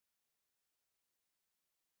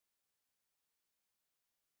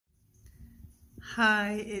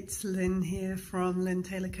Hi, it's Lynn here from Lynne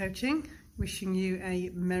Taylor Coaching, wishing you a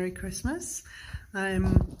Merry Christmas.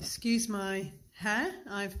 Excuse my hair,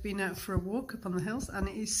 I've been out for a walk up on the hills and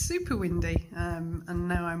it is super windy, and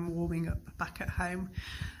now I'm warming up back at home.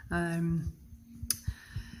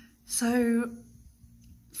 So,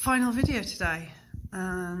 final video today,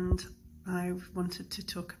 and I wanted to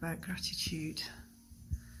talk about gratitude.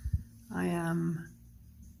 I am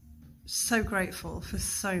so grateful for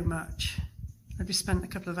so much. I just spent a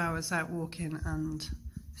couple of hours out walking and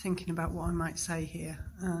thinking about what I might say here,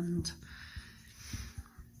 and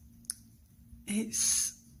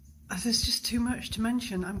there's just too much to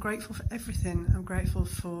mention. I'm grateful for everything. I'm grateful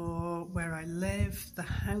for where I live, the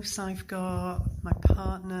house I've got, my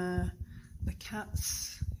partner, the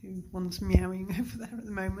cats, who one's meowing over there at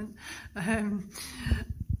the moment, and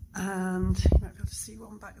you might be able to see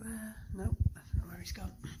one back there. Nope, I don't know where he's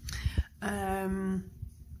gone.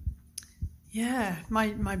 Yeah,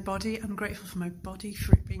 my body, I'm grateful for my body,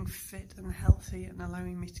 for it being fit and healthy and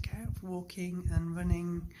allowing me to get out walking and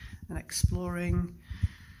running and exploring.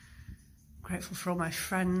 I'm grateful for all my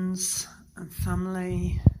friends and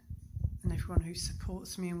family and everyone who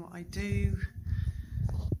supports me in what I do.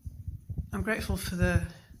 I'm grateful for the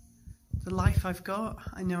life I've got.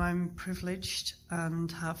 I know I'm privileged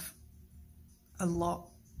and have a lot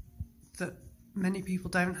that many people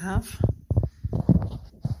don't have.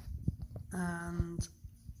 And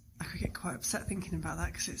I could get quite upset thinking about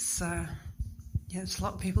that, because it's there's a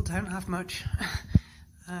lot of people don't have much,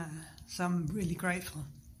 so I'm really grateful.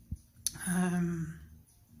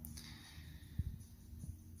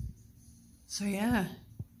 So yeah,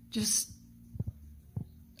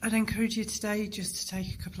 I'd encourage you today just to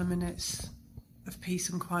take a couple of minutes of peace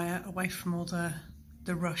and quiet, away from all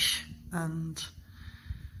the rush and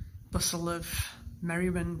bustle of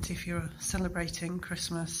merriment if you're celebrating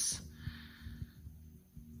Christmas.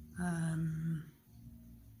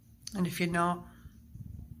 And if you're not,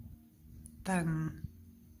 then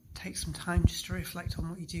take some time just to reflect on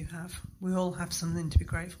what you do have. We all have something to be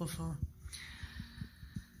grateful for.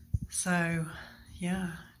 So,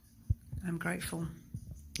 yeah, I'm grateful.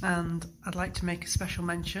 And I'd like to make a special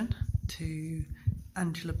mention to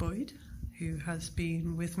Angela Boyd, who has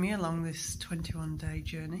been with me along this 21-day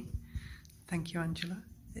journey. Thank you, Angela.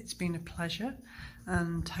 It's been a pleasure,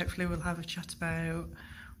 and hopefully we'll have a chat about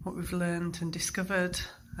what we've learned and discovered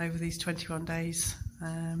over these 21 days,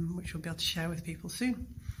 which we'll be able to share with people soon.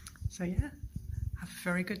 So yeah, have a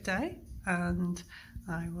very good day, and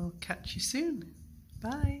I will catch you soon.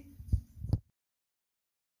 Bye.